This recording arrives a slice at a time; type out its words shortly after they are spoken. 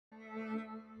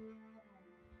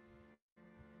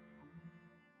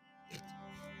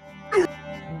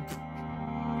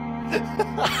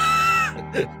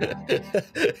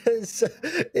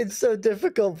it's so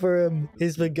difficult for him.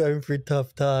 He's been going through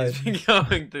tough times. He's been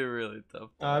going through really tough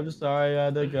times. I'm sorry I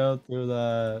had to go through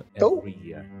that. Every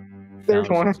year, There's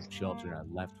thousands one. of children are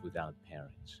left without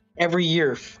parents. Every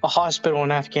year, a hospital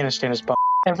in Afghanistan is bombed.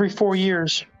 Every 4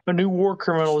 years, a new war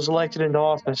criminal is elected into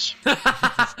office.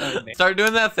 Start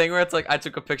doing that thing where it's like, I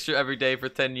took a picture every day for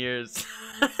 10 years.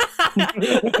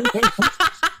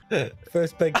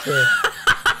 First picture.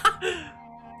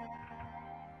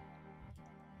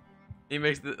 He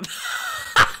makes the...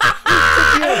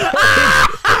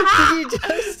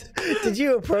 Did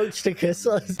you approach to kiss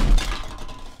us?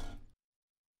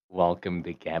 Welcome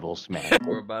to Gavel Smash.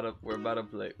 We're about to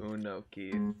play Uno,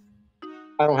 Keith.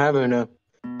 I don't have Uno.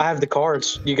 I have the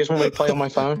cards. You guys want me to play on my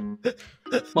phone? You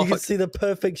can see the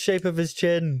perfect shape of his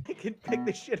chin. I can pick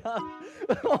this shit up.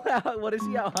 What is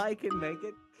he? How high can make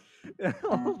it?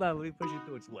 Hold on, let me push it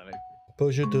to its limit.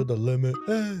 Push it to the limit.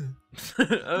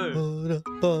 Put up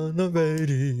on the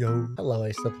radio. Hello,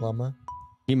 Ace the Plumber.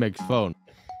 He makes phone.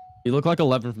 You look like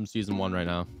 11 from season 1 right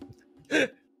now.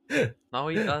 No,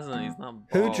 he doesn't. He's not.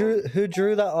 Who bald. drew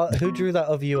that? Who drew that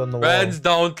of you on the Friends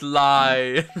wall? don't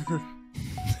lie.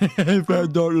 Friends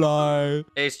don't lie.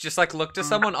 It's just like look to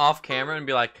someone off camera and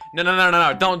be like, no,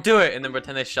 don't do it, and then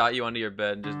pretend they shot you under your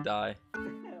bed and just die.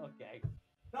 Okay.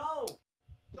 No,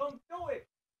 don't do it.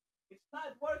 It's not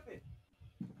worth it.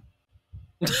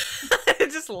 It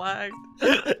just lagged.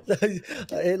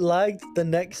 It lagged. The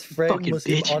next frame Fucking was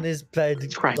him bitch. on his bed.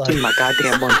 Right, give me my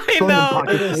goddamn money. I know.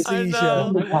 In a I seizure.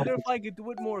 know. I wonder if I could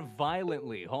do it more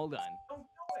violently. Hold on. Don't do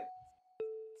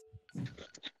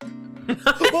it.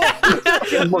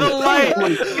 The light.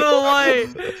 What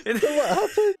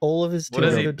happened? All of his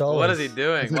 $200. What is he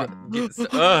doing? What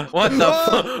the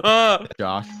fuck?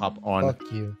 Josh, hop on. Fuck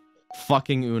you.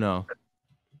 Fucking Uno.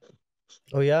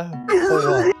 Oh yeah? Oh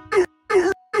what?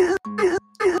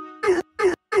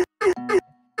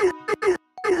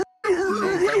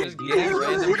 Just getting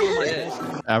random shit.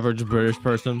 Average British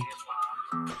person.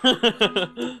 Well,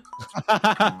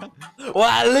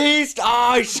 at least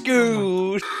I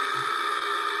scoot.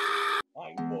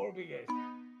 I'm Morbius.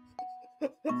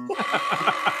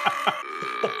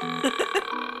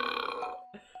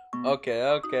 Okay.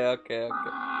 Okay.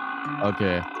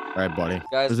 All right, buddy.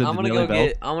 Guys, Is it I'm the gonna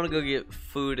Daily go get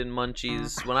food and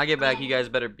munchies. When I get back, you guys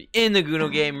better be in the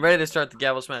Guno game, ready to start the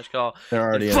Gavel Smash call. They're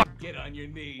already in. Fuck. Get on your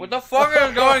knees. What the fuck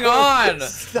is going on?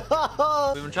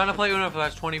 Stop! We've been trying to play Uno for the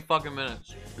last 20 fucking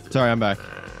minutes. Sorry, I'm back.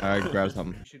 All right, grab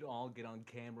something. We should all get on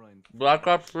camera and. Black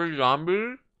Ops 3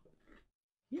 Zombies?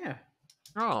 Yeah.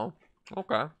 Oh,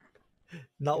 okay.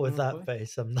 Not with that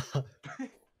face, I'm not.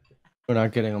 We're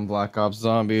not getting on Black Ops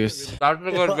Zombies. That's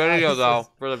a good video though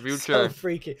for the So future.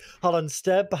 freaky. Hold on,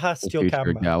 stare past The your future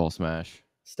camera. Gavel Smash.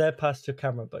 Stare past your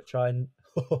camera, but try and.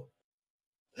 Oh,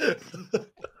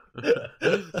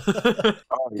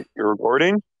 you're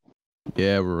recording?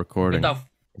 Yeah, we're Get recording. the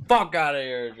fuck out of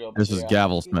here, Joe. This is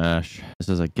Gavel Smash. This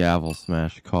is a Gavel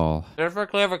Smash call. Just for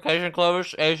clarification,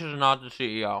 Clovis, Ace is not the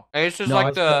CEO. Ace is No, like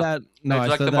I the. said that. No, it's I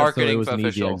like said the that so marketing it was an easy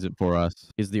official. exit for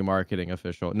us. He's the marketing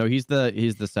official. No, he's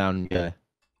the sound guy.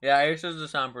 Yeah, Ace is the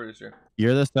sound producer.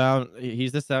 You're the sound.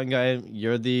 He's the sound guy.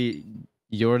 Who's the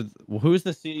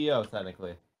CEO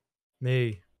technically?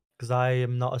 Me. Because I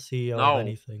am not a CEO No. of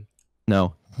anything.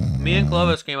 No. Me and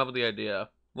Clovis came up with the idea.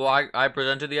 Well, I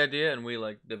presented the idea and we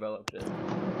like developed it.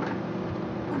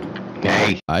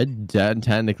 Hey. I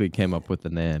technically came up with the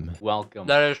name. Welcome.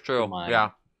 That is true. Come on.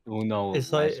 Yeah. Uno.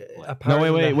 It's like. Let's Play.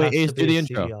 Apparently wait, there wait, has Ace, to do be the a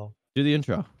intro. CEO. Do the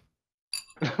intro.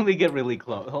 Let me get really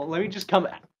close. Let me just come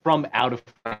from out of.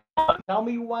 Tell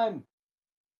me when.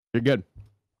 You're good.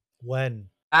 When?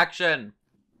 Action.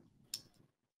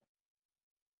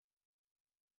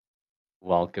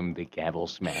 Welcome to Gavel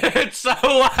Smash. It's so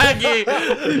laggy.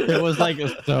 It was like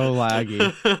so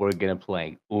laggy. We're gonna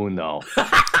play Uno.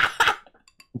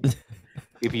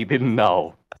 If you didn't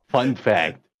know, fun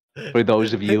fact for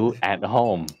those of you at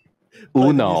home,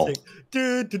 Uno,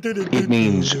 it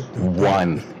means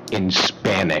one in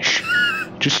Spanish.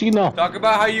 Just so you know, Talk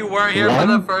about how you weren't here for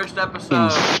the One first in episode.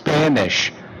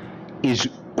 Spanish is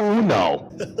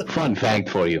Uno. Fun fact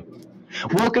for you.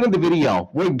 Welcome to the video.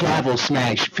 We're Gavel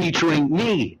Smash featuring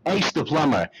me, Ace the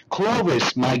Plumber.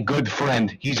 Clovis, my good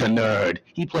friend, he's a nerd.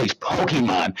 He plays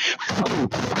Pokemon. Fucking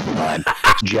Pokemon.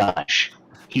 Josh,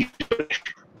 he's British.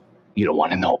 You don't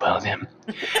want to know about him.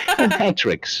 And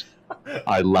Patrick's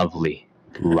our lovely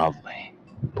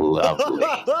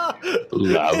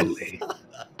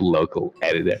local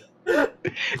editor.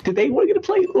 Today we're gonna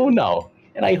play Uno,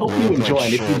 and I hope you enjoy.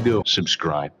 And if you do,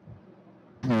 subscribe.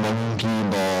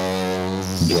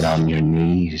 Get on your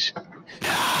knees.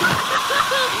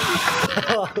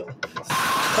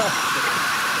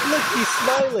 Look, he's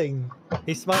smiling.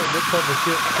 He's smiling. Look,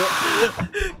 Clover,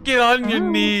 Get on your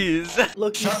knees.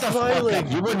 look, he's smiling.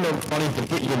 You wouldn't know funny to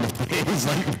put you in the face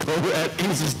like Clover at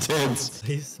his tits.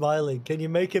 He's smiling. Can you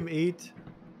make him eat?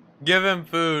 Give him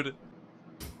food.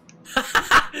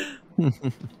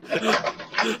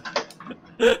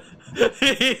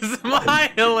 He's smiling.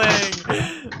 No!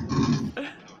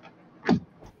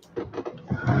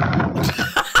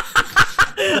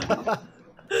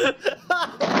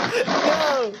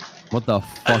 What the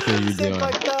fuck are you Sit doing?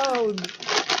 back down!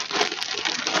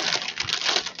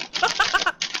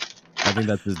 I think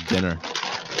that's his dinner.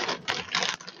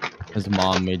 His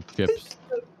mom made chips.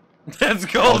 That's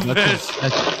Oh, goldfish.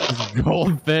 that's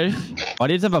goldfish. Why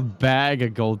do you have a bag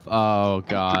of gold? Oh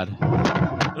god.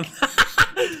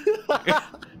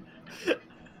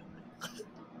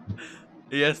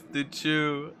 He has to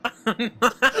chew. God,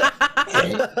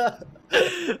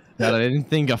 I didn't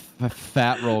think a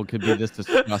fat roll could be this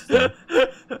disgusting.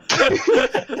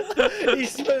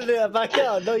 He's spitting it back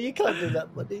out. No, you can't do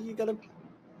that, buddy. You gotta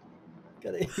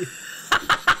eat.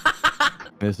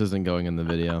 This isn't going in the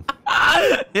video.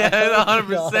 Yeah, it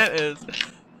 100% is.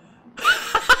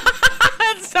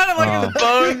 It sounded like his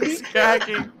bones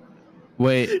cracking.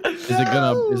 Wait, is it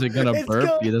gonna it's burp?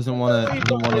 going He doesn't want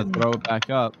to throw it back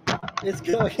up. It's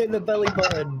going in the belly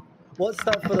button. What's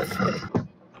that for the face?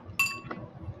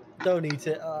 Don't eat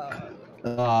it.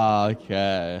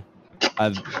 Okay.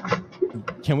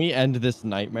 Can we end this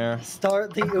nightmare?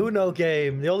 Start the Uno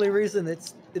game. The only reason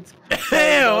it's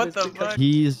Damn, what the fuck?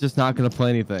 He's just not gonna play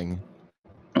anything.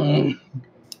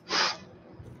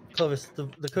 Clovis,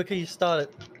 the quicker you start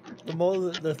it, the more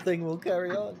the thing will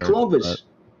carry on. Clovis,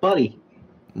 buddy,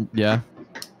 Yeah,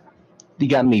 you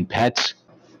got any pets?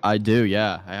 I do.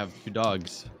 Yeah, I have 2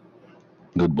 dogs.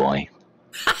 Good boy.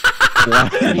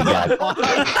 What? You got...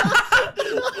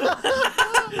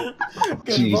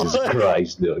 Good Jesus boy.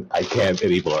 Christ, dude. I can't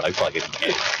anymore. I fucking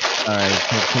can't. All right,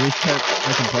 can we start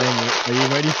fucking playing? Are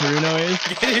you ready for Uno, Ace?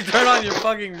 Can you turn on your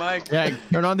fucking mic? Yeah,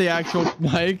 turn on the actual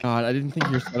mic. God, I didn't think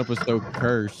your setup was so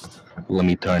cursed. Let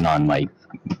me turn on my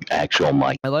actual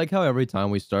mic. I like how every time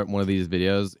we start one of these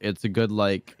videos, it's a good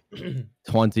like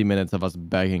 20 minutes of us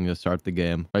begging to start the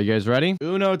game. Are you guys ready?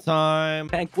 Uno time.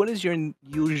 Hank, what is your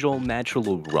usual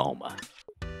natural aroma?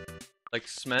 Like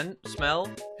smell?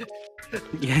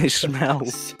 Yeah,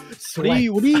 smells. What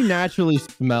do you naturally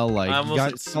smell like? I You almost got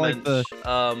said smell like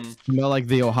the smell like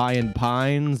the Ohioan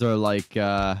pines or like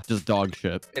just dog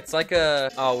shit? It's like a.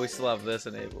 Oh, we still have this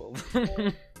enabled.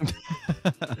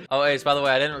 Oh, Ace, by the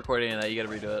way, I didn't record any of that. You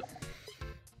gotta redo it.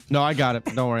 No, I got it.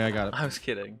 Don't worry, I got it. I was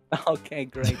kidding. Okay,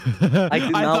 great. I I do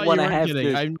not want to have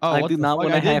to. I do not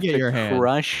want to have your to hand.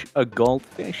 crush a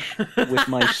goldfish with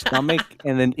my stomach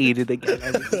and then eat it again.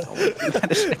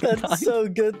 That's so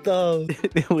good, though.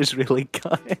 It was really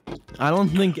good. I don't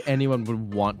think anyone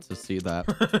would want to see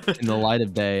that. In the light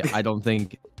of day, I don't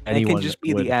think And it anyone can just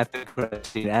be would. the after credit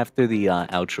scene. After the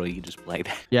outro, you can just play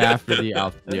that. Yeah, after the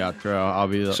outro, I'll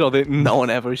be the... So that no one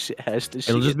ever has to see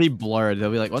It'll just it. be blurred. They'll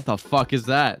be like, "What the fuck is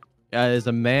that?" Is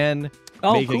a man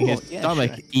Oh, making cool. his Yeah,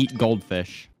 stomach sure. eat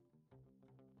goldfish.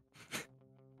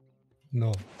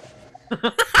 No.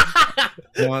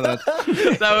 No, that's...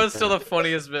 That was still the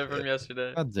funniest bit from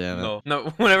yesterday. God damn it. No,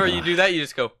 whenever you do that, you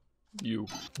just go, you.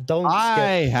 Don't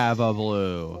I skip. have a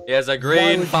blue. He has a would green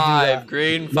you do 5, that?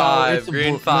 green No, 5, it's a green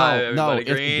blue- 5, no, everybody.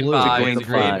 it's Green blue. 5, Green it's a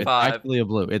green five. It's 5. actually a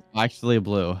blue. It's actually a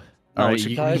blue. No, All right, it's a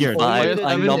you, guys, here, all you play need it. to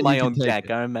I do- know You my can own take deck.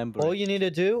 it. I remember. All it. you need to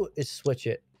do is switch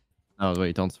it. Oh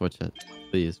wait, don't switch it,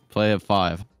 please. Play at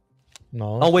 5.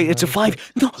 No. Oh wait, it's a no.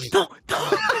 5. No, no, no.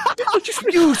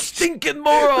 You stinking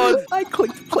moron! I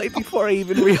clicked play before I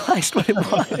even realized what it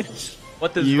was.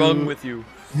 What is You- wrong with you?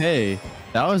 Hey,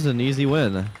 that was an easy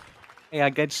win. Hey, I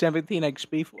got 17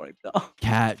 XP for it though.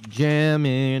 Cat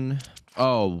jamming.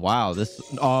 Oh wow, this.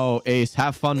 Oh Ace,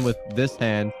 have fun with this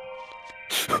hand.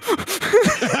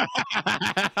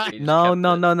 No,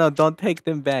 no, no, no! Don't take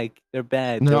them back. They're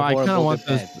bad. No, They're I kinda horrible, want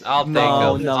they're this- bad. I'll take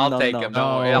No, him. no, I'll no, take no. him. No,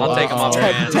 Don't worry. I'll take him off your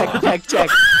Check, hands. check.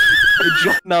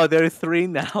 No, there are 3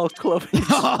 now, Clovis.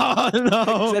 Oh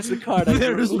no! That's the card I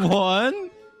There's drew. one.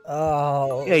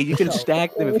 Oh. Yeah, you can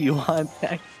stack them if you want.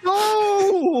 That.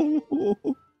 No.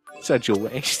 Such a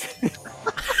waste.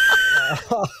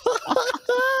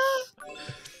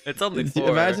 It's only 4.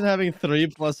 Imagine having 3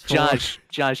 plus 4.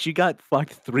 Josh, you got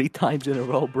fucked 3 times in a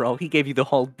row, bro. He gave you the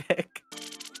whole deck.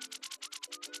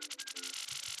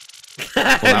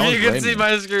 was If you could see raining.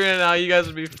 my screen right now, you guys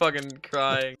would be fucking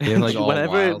crying. They're, like, all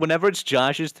wild. whenever it's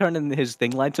Josh's turn and his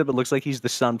thing lights up, it looks like he's the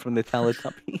sun from the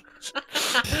Teletubbies.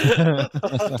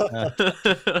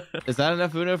 Is that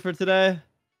enough Uno for today?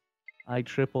 I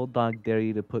triple dog dare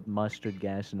you to put mustard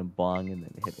gas in a bong and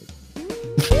then hit it.